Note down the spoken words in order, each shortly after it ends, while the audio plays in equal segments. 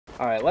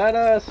Alright, let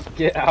us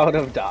get out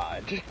of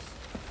Dodge.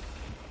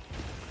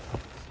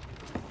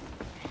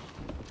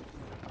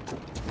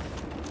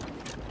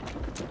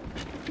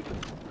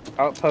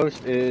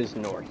 Outpost is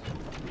north.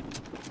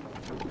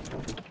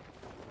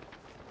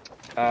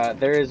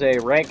 There is a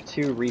rank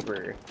 2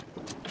 Reaper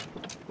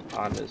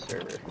on this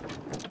server.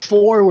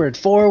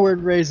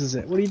 Forward raises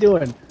it. What are you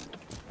doing?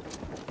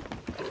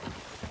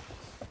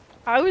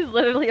 I was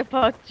literally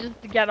about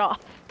just to get off.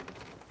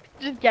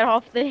 Just get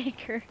off the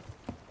anchor.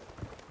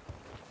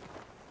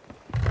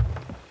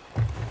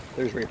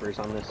 There's Reapers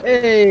on this.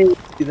 Hey,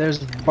 there's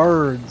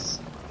birds.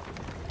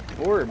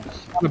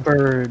 Orbs. A lot of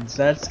birds.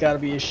 That's got to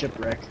be a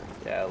shipwreck.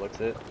 Yeah, it looks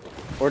it.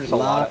 Or just a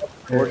lot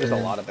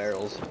of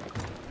barrels.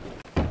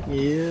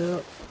 Yeah.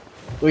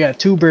 We got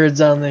 2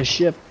 birds on this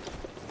ship.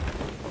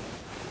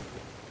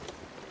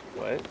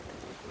 What?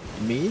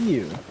 Me and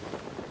you.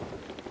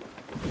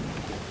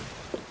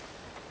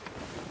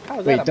 How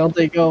is Wait, that don't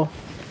they go?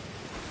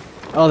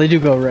 Oh, they do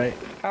go right.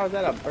 How is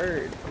that a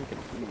bird? I'm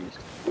confused.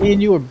 Me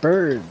and you are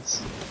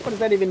birds. What does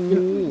that even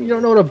mean? You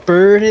don't know what a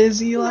bird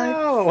is, Eli?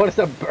 No, what is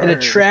a bird? An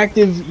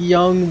attractive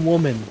young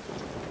woman.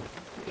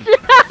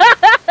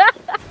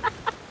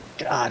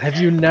 God, have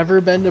you never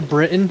been to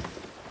Britain?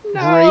 No,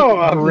 Great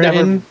I've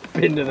Britain? never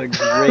been to the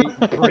Great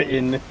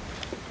Britain.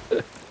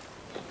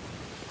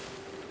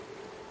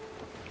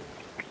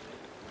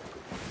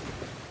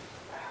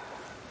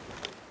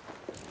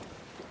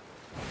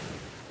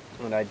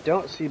 And I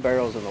don't see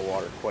barrels in the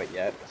water quite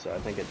yet, so I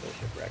think it's a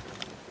shipwreck.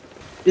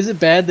 Is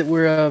it bad that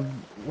we're a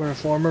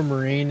former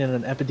Marine and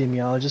an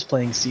epidemiologist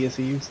playing Sea of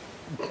Thieves?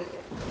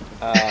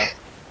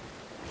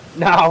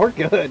 Nah, we're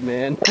good,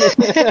 man.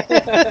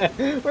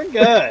 We're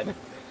good.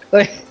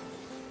 Like,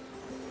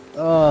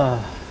 you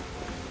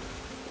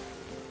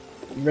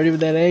ready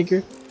with that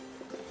anchor?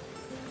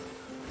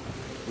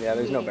 Yeah,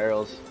 there's no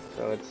barrels,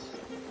 so it's...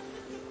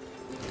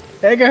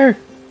 Anchor!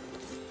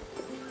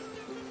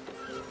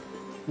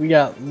 We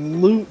got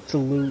loot to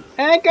loot.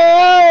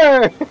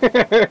 Anchor!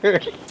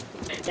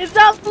 It's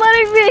not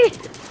letting me!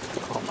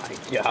 Oh my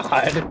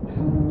god.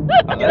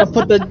 I gotta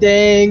put the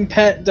dang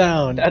pet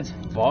down. That's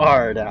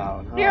far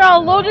down. Here, Oh,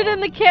 I'll no. load it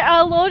in the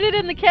I'll load it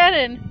in the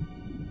cannon.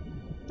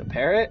 The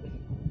parrot?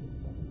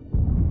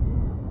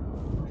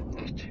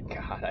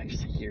 God, I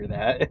just hear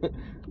that.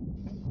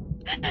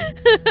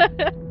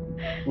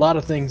 A lot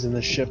of things in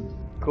this ship.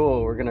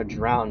 Cool, we're gonna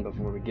drown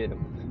before we get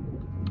him.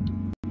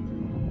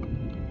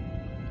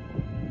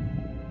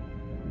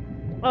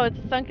 Oh, it's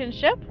a sunken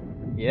ship?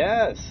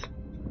 Yes.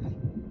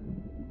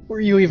 Were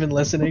you even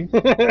listening?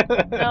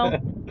 No.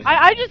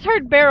 I just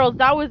heard barrels,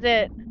 that was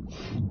it.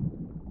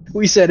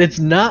 We said it's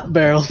not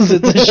barrels,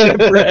 it's a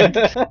shipwreck.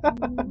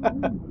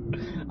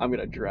 I'm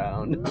gonna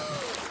drown.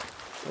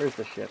 Where's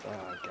the ship?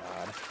 Oh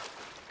god.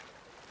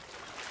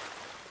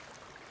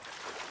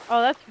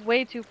 Oh, that's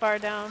way too far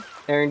down.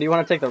 Aaron, do you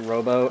want to take the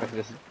rowboat and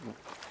just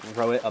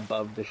row it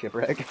above the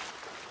shipwreck?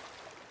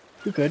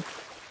 You could.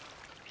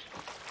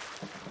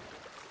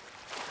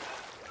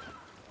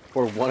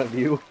 Or one of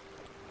you.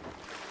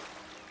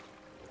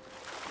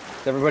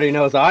 Everybody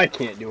knows I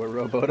can't do a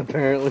rowboat,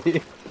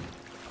 apparently.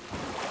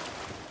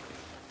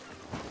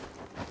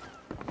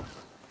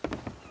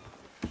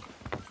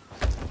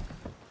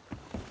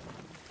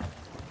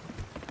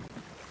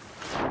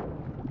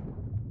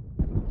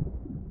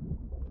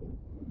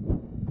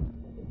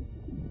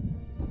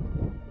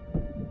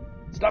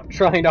 Stop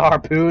trying to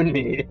harpoon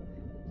me.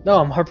 No,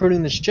 I'm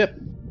harpooning the ship.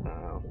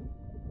 Oh.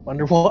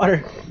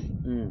 Underwater.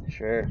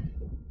 Sure.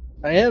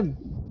 I am.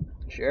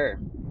 Sure.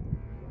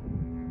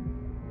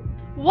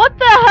 What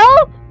the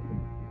hell?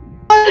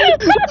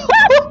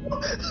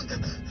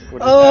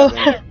 What just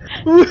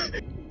happened?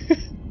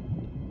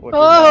 What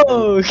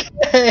just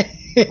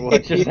Okay.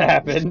 What just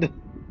happened?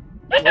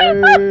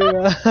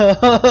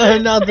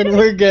 Nothing,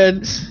 we're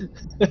good.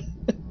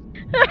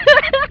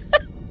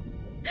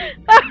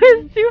 That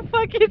was too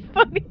fucking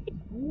funny.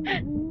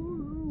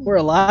 We're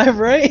alive,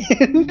 right?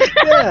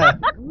 Yeah.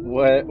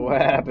 What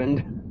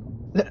happened?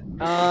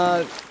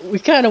 We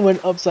kind of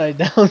went upside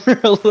down for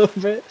a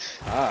little bit.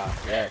 Ah,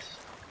 yes.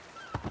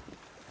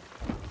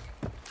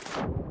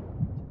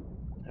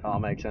 It all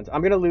makes sense.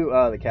 I'm gonna loot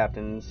the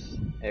captain's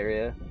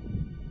area.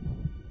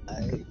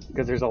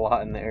 Because there's a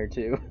lot in there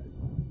too.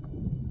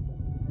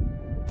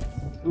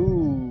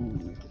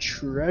 Ooh,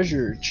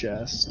 treasure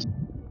chest.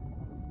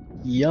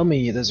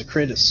 Yummy, there's a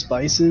crate of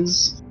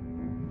spices.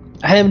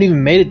 I haven't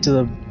even made it to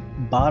the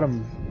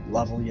bottom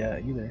level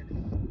yet either.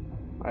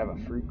 I have a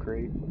fruit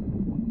crate.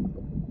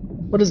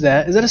 What is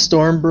that? Is that a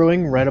storm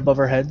brewing right above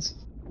our heads?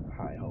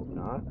 I hope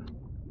not.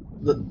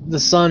 The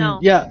sun. No.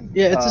 Yeah,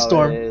 it's a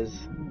storm. It is.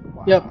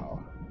 Wow. Yep.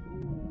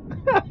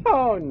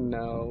 Oh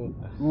no.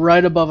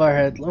 Right above our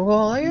head.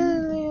 Well,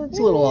 yeah, it's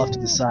a little off to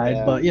the side,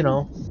 Yeah. but you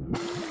know.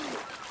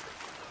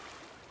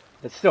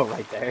 It's still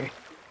right there.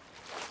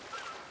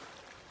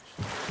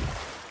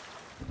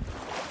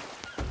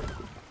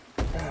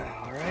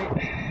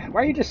 Alright.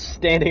 Why are you just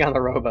standing on the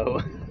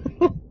rowboat?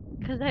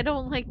 Because I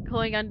don't like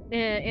going on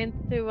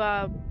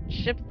into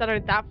ships that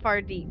are that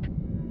far deep.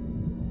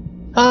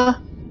 Huh?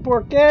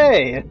 Por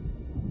qué?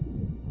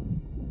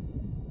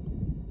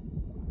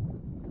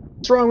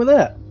 What's wrong with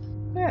that?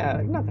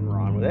 Yeah, nothing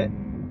wrong with it.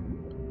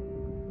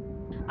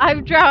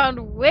 I've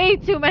drowned way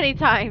too many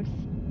times.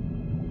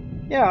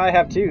 Yeah, I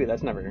have too.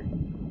 That's never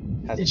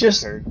hasn't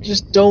occurred to me.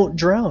 Just don't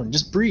drown.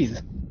 Just breathe.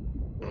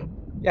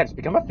 Yeah, just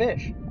become a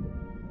fish.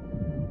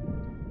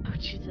 Oh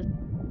Jesus.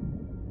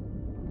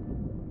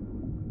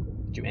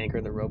 Did you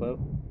anchor the rowboat?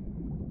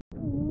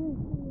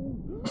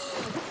 No,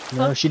 she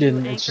Fuck you,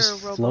 didn't. It's anchor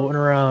just rowboat. floating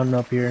around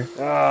up here.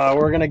 Oh,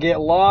 we're gonna get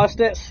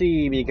lost at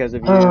sea because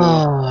of you.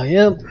 Oh,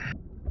 yep.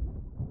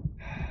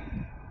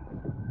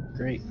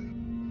 Great.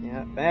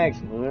 Yeah, thanks,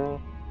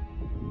 Luna.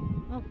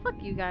 Well, fuck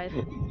you guys.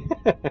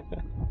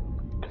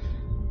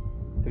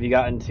 Have you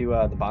gotten to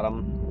the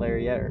bottom layer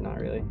yet, or not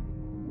really?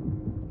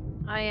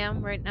 I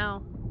am right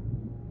now.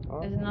 Oh,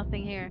 There's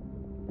nothing here.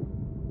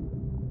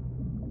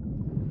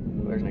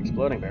 there's an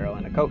exploding barrel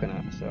and a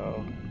coconut,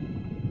 so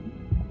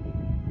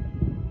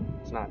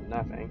it's not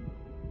nothing.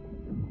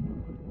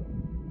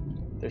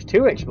 There's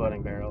 2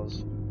 exploding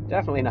barrels.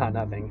 Definitely not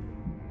nothing.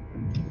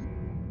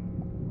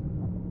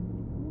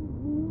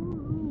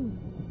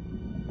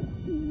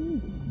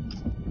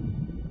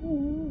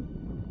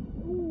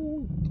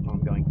 Oh,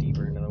 I'm going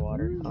deeper into the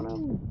water. Oh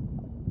no.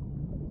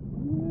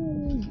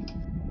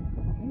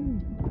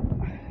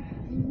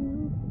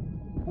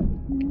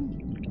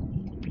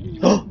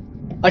 Oh,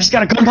 I just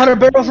got a gunpowder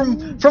barrel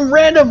from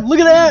random. Look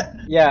at that.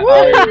 Yeah,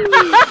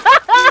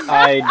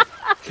 I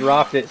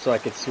dropped it so I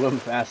could swim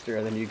faster,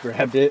 and then you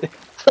grabbed it.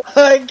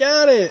 I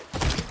got it.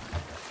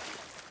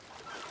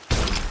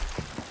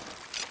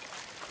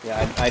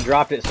 Yeah, I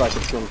dropped it so I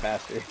could swim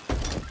faster.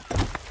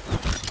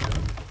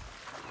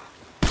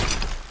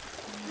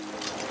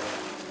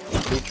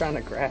 What are you trying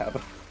to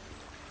grab?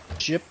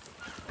 Ship.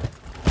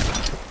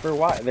 For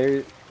why?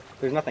 There's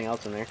nothing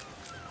else in there.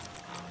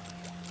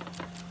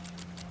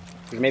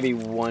 There's maybe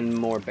 1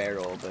 more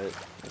barrel, but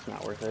it's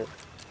not worth it.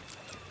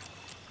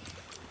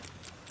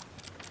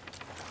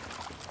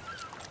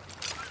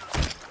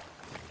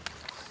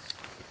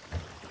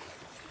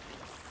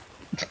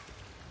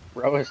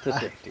 Row us to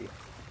safety.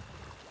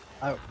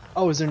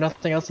 Oh, is there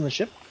nothing else in the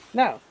ship?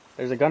 No,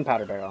 there's a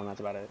gunpowder barrel, and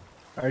that's about it.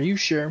 Are you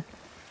sure?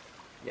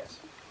 Yes.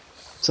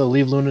 So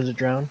leave Luna to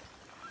drown?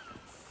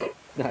 I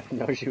didn't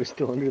know she was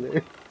still under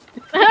there.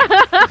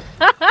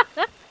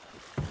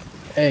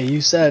 Hey,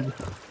 you said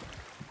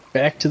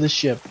back to the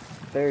ship.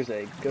 There's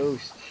a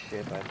ghost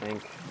ship, I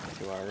think,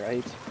 to our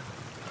right.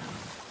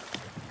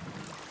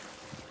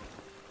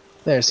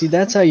 There, see,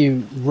 that's how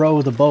you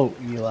row the boat,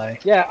 Eli.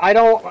 Yeah, I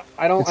don't.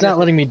 It's not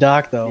letting me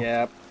dock though.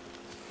 Yeah.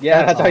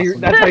 Yeah, That's that's how you.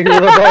 awesome. That's how you row the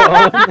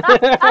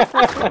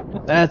boat, huh?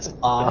 That's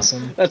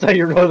awesome. That's how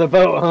you row the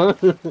boat,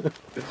 huh?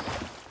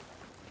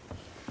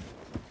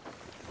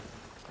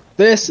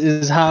 This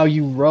is how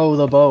you row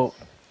the boat.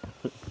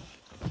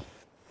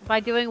 By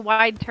doing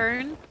wide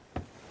turns.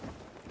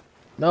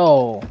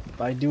 No,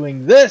 by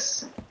doing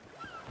this.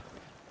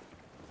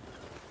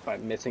 By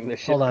missing the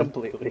ship Hold on.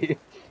 completely.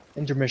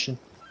 Intermission.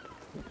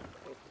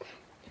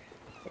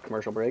 A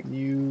commercial break.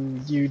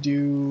 You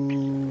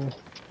do.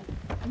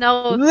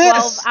 No, This!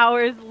 12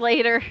 hours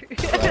later.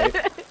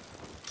 Right.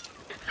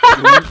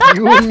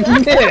 You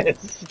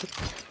missed.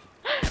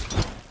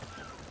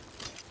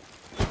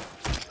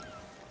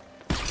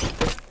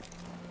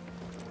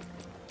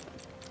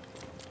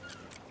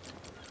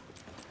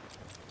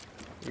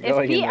 You're If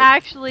going he in the-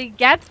 actually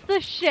gets the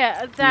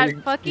shit, that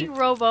You- fucking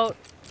rowboat.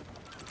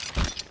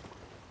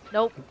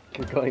 Nope.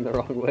 You're going the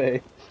wrong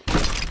way.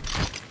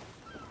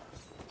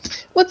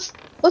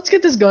 Let's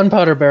get this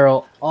gunpowder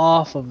barrel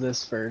off of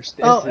this first.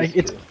 This Oh, is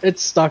it's true.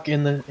 it's stuck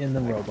in the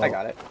rowboat. I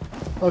got it.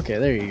 Okay,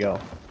 there you go.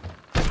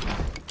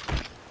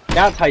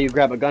 That's how you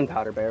grab a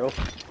gunpowder barrel.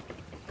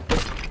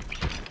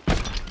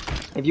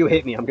 If you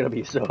hit me, I'm gonna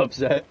be so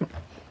upset.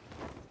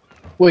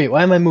 Wait,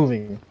 why am I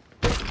moving?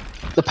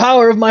 The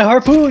power of my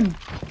harpoon!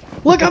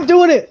 Look, I'm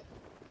doing it!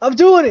 I'm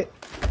doing it!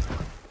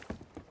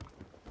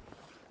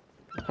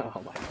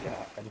 Oh my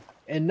god.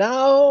 And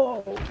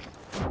now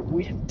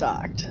we have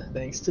docked,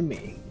 thanks to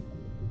me.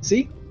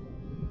 See?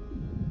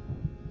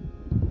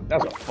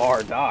 That was a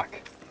far dock.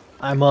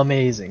 I'm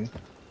amazing.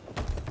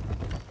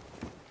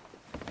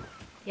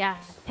 Yeah,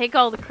 take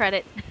all the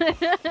credit.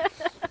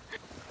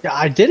 Yeah,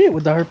 I did it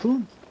with the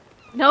harpoon.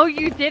 No,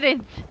 you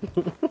didn't.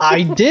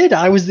 I did.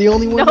 I was the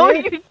only one No, there.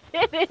 you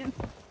didn't.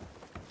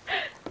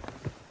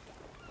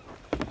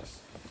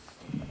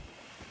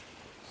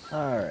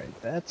 All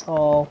right, that's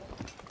all.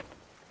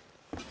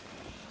 Oh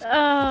my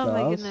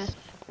Stuff. goodness.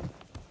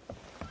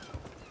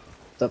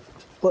 The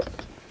but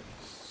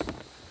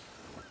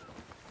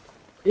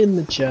in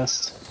the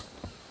chest.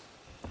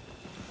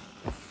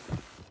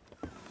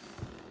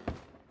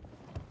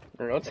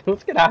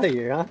 Let's get out of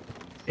here, huh?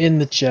 In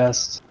the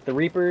chest. The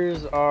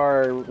Reapers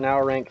are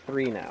now rank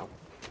 3 now.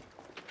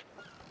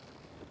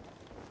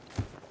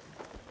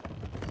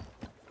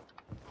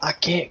 I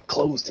can't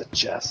close the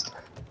chest.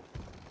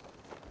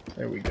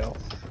 There we go.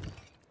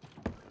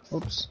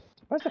 Oops.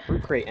 Why is the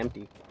fruit crate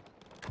empty?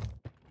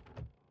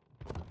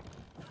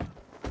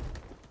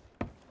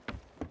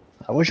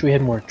 I wish we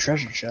had more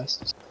treasure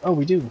chests. Oh,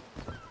 we do.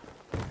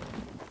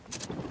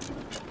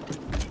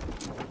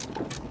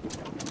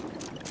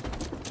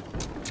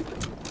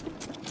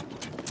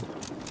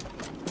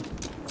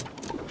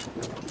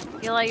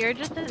 Eli, you're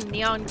just a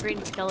neon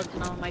green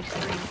skeleton on my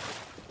screen.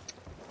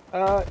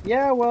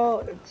 Yeah,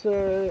 well, it's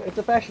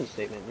a fashion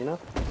statement, you know?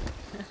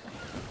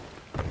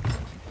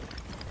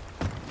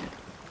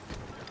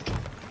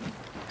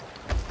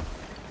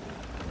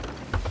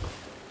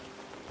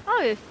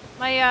 Oh,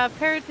 my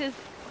parrot is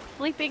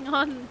sleeping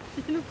on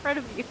in front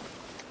of you.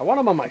 I want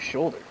him on my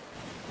shoulder.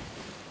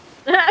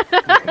 I'm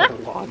gonna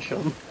launch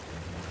him.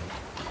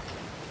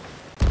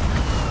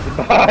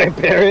 Goodbye,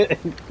 parrot.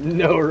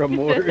 No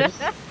remorse.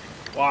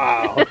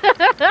 Wow.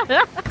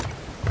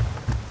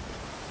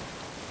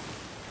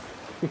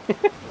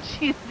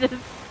 Jesus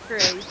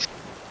Christ.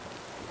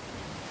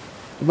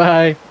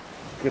 Bye.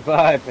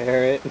 Goodbye,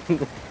 parrot.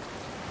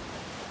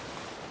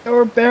 There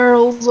were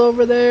barrels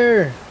over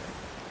there.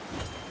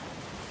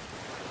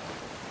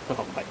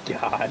 Oh my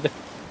god.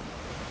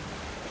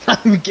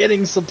 I'm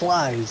getting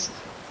supplies.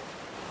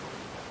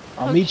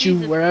 I'll Oh, meet you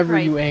Jesus wherever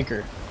you Christ.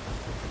 anchor.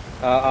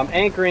 I'm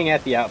anchoring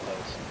at the outpost.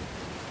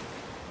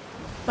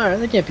 Alright,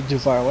 they can't be too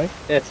far away.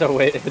 It's a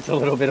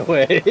little bit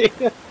away.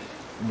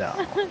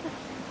 No.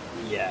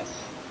 Yes.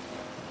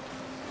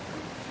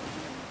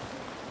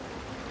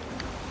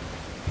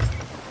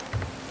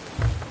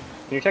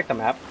 Can you check the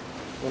map,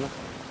 Luna?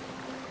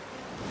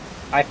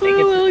 I think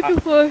What am I looking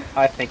for?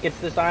 I think it's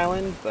this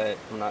island, but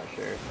I'm not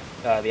sure.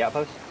 The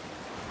outpost?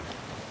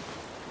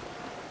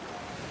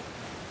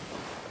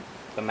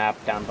 The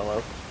map down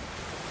below.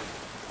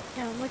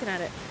 Yeah, I'm looking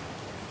at it.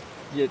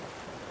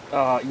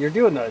 You're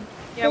doing the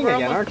Yeah, thing we're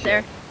again, almost aren't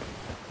there.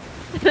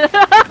 you?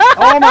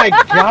 Oh my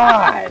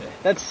god!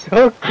 That's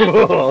so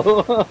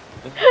cool!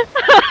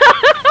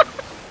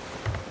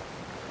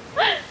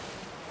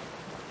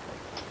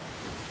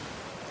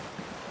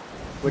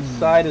 Which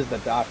side is the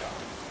dock on?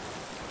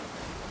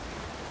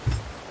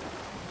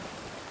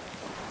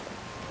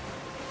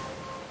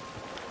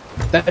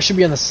 That should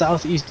be on the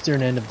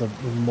southeastern end of the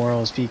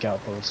Morrow's Peak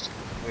outpost.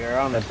 We are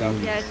on the That's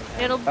south. Yeah,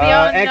 it'll be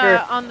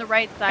anchor. on the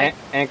right side.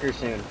 Anchor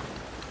soon.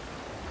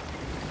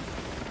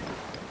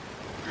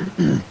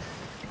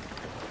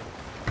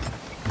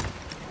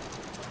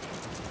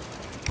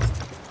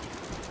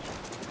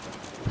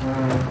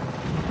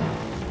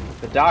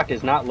 The dock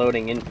is not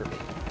loading in for me.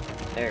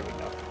 There we go.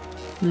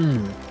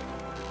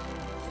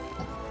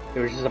 It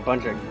was just a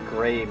bunch of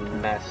gray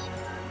mess.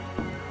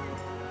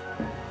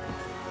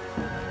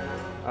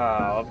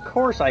 Of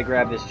course I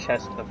grabbed this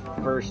chest the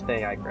first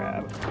thing I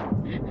grabbed.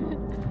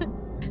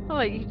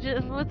 Oh,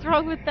 what's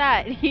wrong with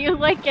that? You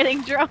like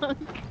getting drunk.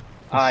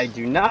 I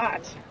do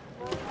not!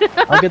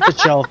 I'll get the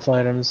shelf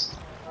items.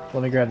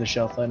 Let me grab the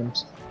shelf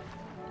items.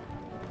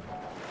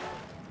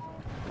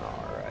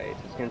 Alright,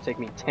 it's gonna take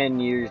me 10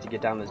 years to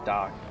get down this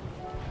dock.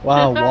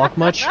 Wow, walk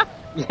much?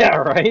 Yeah,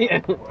 right?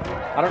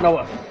 I don't know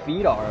what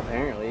feet are,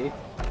 apparently.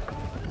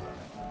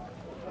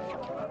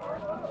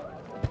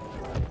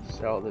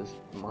 Sell this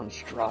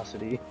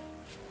monstrosity.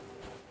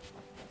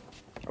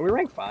 Are we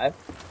rank 5?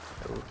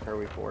 Or are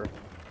we 4?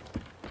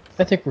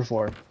 I think we're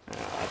 4. Oh,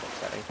 that's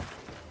upsetting.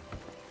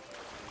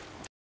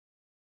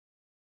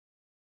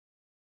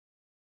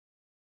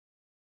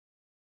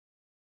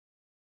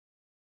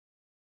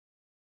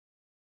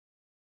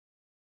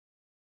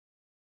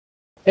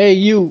 Hey,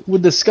 you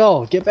with the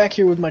skull, get back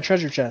here with my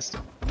treasure chest.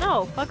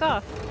 No, fuck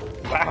off.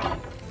 Wow.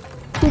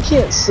 We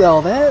can't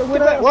sell that. We're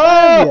not Whoa!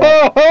 found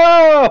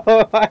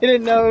yet. I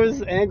didn't know it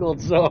was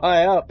angled so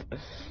high up.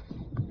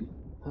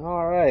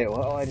 Alright,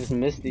 well, I just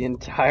missed the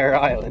entire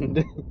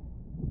island.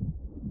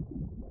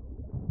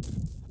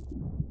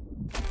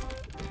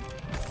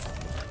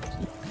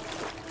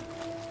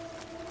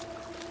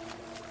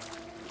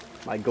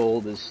 My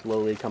gold is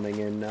slowly coming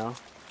in now.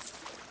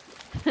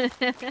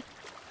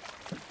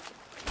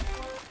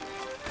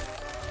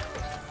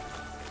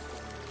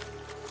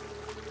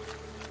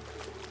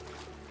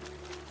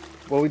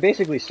 Well, we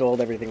basically sold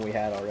everything we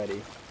had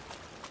already.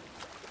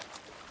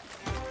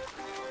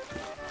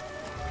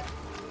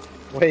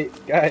 Wait,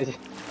 guys.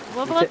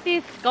 What about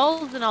these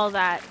skulls and all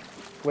that?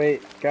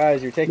 Wait,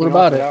 guys, you're taking What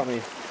off about it? without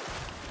me.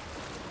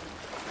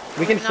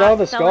 We can You're sell not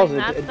the skulls. selling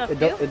that stuff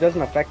too? It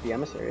doesn't affect the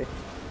emissary.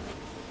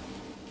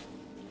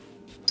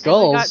 We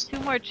got Skulls? 2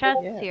 more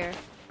chests Yeah. here.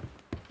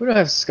 We don't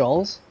have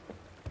skulls.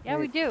 Yeah,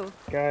 we do.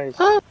 Guys.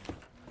 Huh?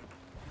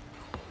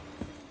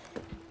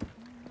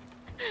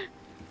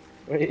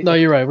 Wait. No,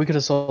 you're right. We could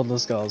have sold the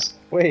skulls.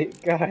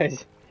 Wait,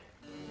 guys.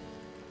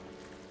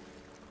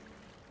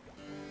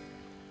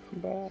 Come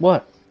back.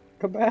 What?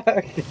 Come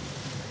back.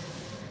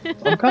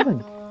 I'm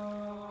coming.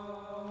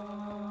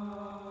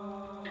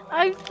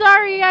 I'm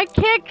sorry, I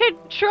can't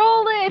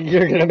control it.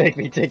 You're gonna make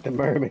me take the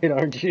mermaid,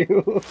 aren't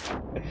you?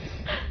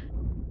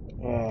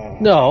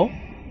 No.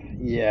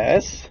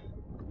 Yes.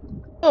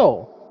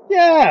 No.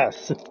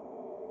 Yes.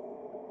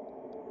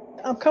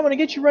 I'm coming to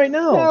get you right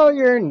now. No,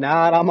 you're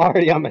not. I'm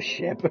already on the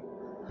ship.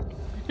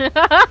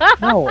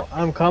 No,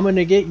 I'm coming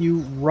to get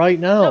you right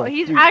now. No,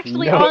 he's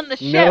actually No, on the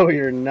ship. No,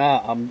 you're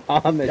not. I'm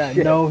on the Yeah,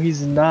 ship. no,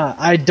 he's not.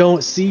 I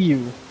don't see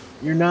you.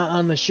 You're not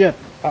on the ship.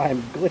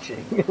 I'm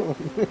glitching.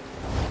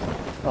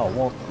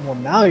 Oh, well,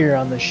 now you're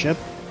on the ship.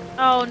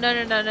 Oh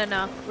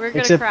no! We're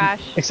gonna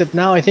crash. Except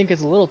now I think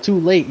it's a little too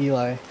late,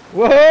 Eli.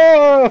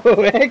 Whoa,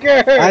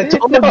 Anchor! I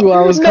told you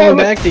I was coming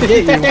back to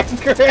get you.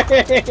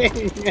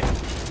 Anchoring!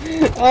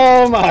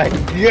 Oh my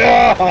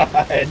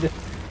god!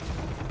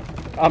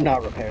 I'm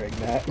not repairing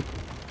that.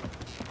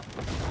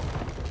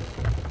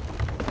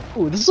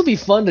 Ooh, this will be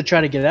fun to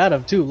try to get out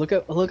of too. Look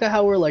at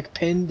how we're like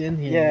pinned in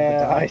here.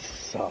 Yeah, I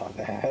saw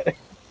that.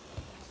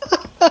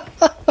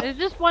 There's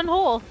just one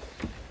hole.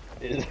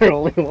 Is there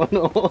only one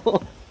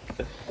hole?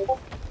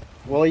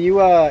 Well, you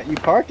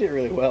parked it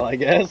really well, I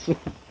guess. I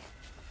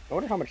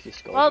wonder how much these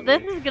skulls. Well,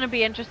 this is gonna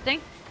be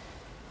interesting.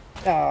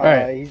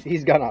 Alright.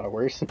 He's gotten out of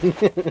worse.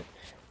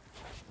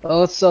 Well,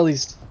 let's sell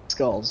these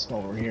skulls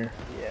while we're here.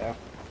 Yeah.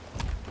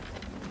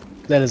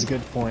 That is a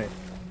good point.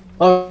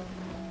 Oh.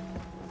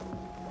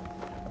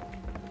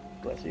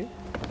 Bless you.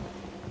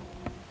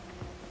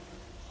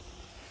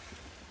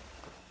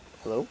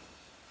 Hello?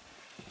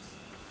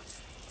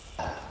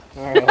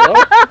 Alright,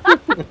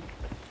 hello?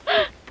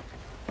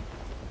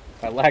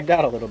 I lagged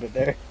out a little bit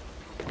there.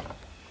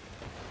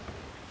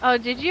 Oh,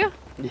 did you?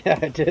 Yeah,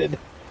 I did.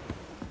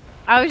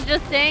 I was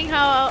just saying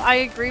how I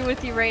agree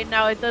with you right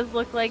now. It does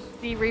look like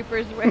the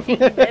Reaper's wearing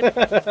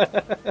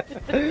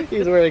it.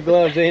 He's wearing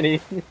gloves, ain't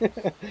he?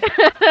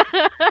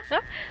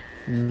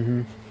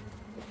 Mm-hmm.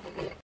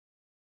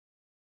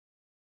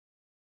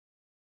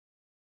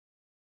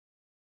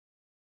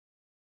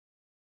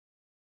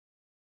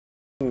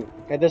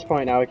 At this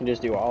point now we can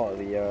just do all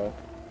the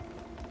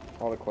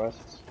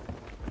quests.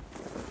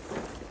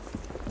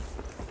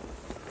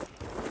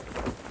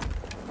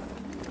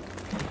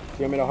 Do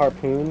you want me to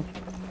harpoon?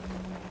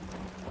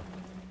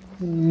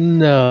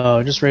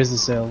 No, just raise the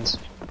sails.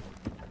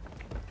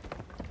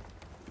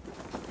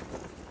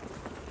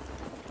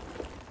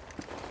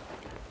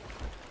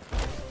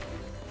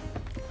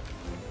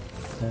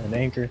 An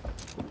anchor.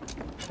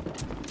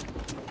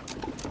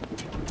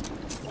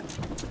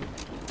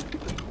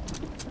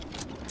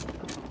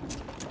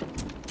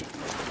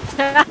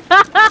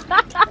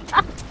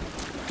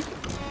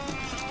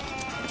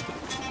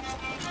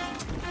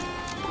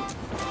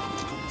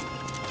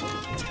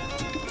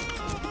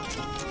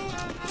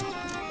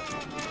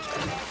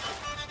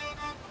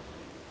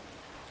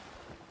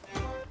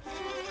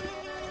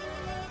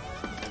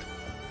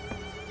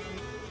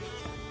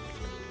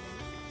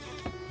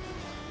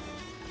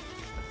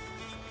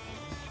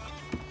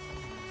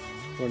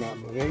 We're not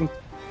moving. Do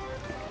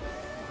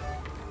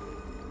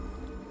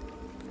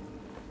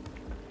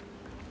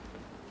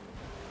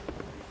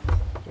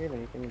you have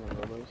anything in the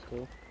robos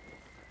still?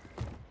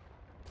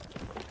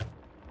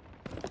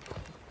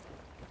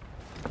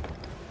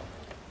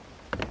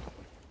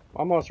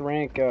 Almost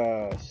rank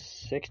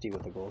 60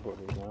 with the gold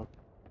hoarders now.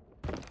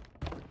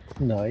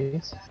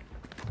 Nice.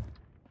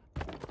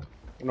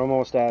 I'm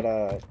almost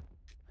at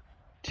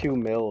 2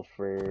 mil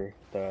for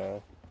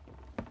the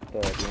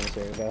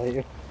emissary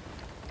value.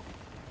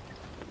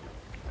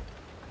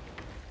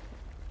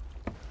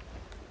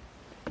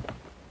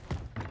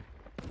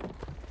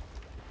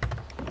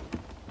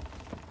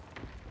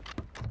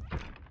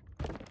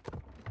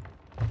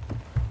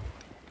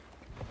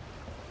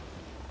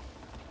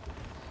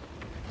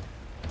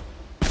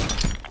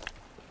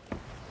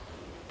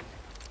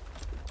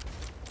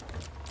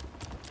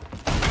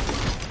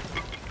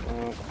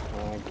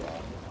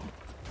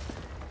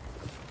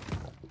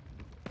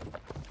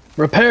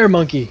 Repair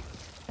monkey.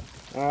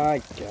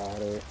 I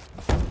got it.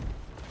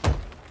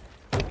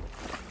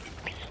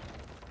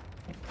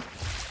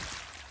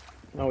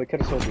 Oh, we could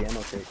have sold the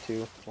ammo crate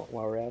too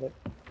while we're at it.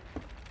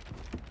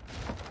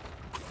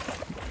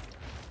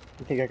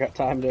 You think I got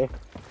time to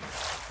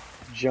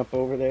jump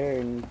over there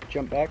and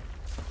jump back?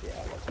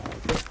 Yeah, I got time.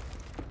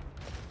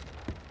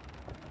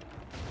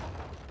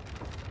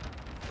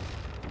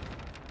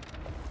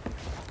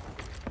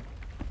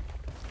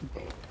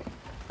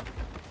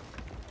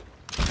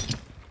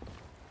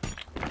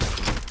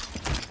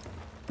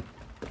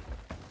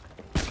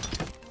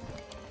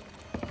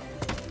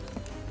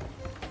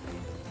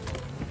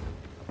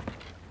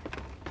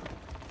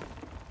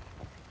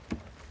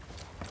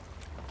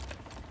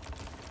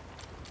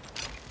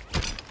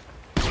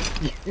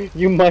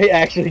 You might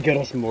actually get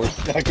us more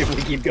stuck if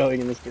we keep going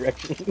in this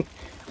direction.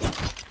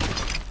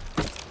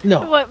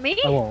 No. What,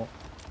 me? I won't.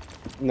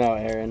 No,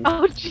 Aaron.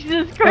 Oh,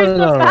 Jesus Christ,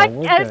 No, the back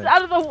we're end's good.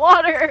 out of the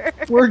water!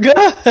 We're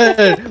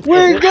good!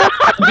 We're good!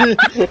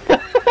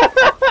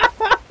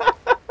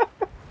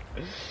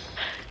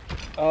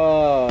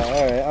 Oh,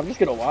 alright. I'm just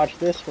gonna watch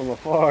this from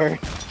afar.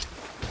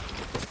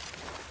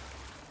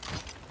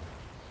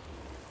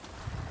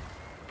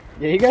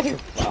 Yeah, you guys are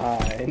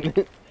fine.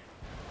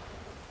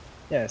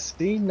 Yeah,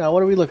 see? Now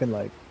what are we looking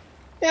like?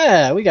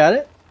 Yeah, we got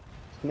it.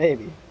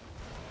 Maybe.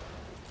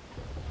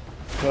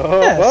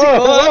 Yeah,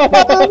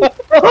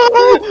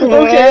 Oh,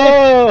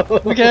 okay.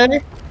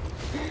 Okay.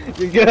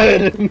 You're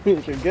good.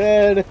 You're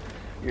good.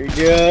 You're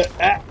good.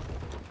 Ah.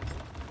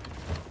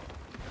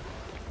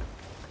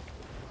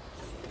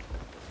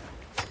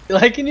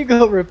 Like, can you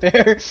go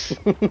repair?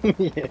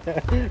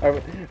 Yeah.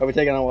 Are we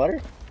taking on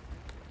water?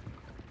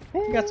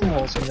 We got some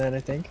holes from that, I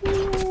think.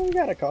 Yeah, We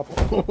got a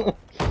couple.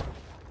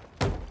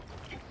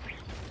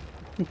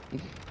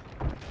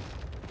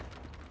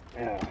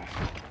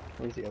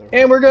 Where's the other one?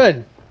 And we're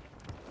good.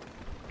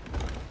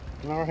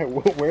 Alright,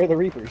 where are the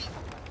Reapers?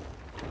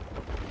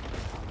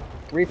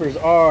 Reapers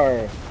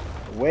are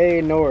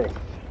way north.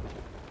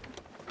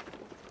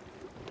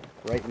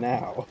 Right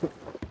now.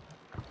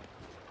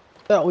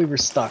 Thought we were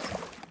stuck.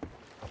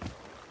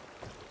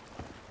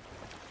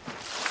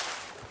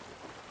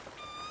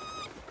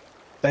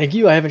 Thank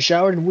you, I haven't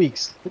showered in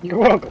weeks. You're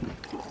welcome.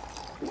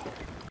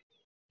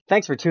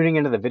 Thanks for tuning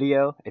into the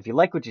video. If you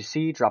like what you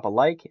see, drop a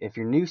like. If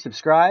you're new,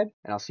 subscribe,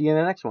 and I'll see you in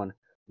the next one.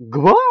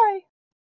 Goodbye!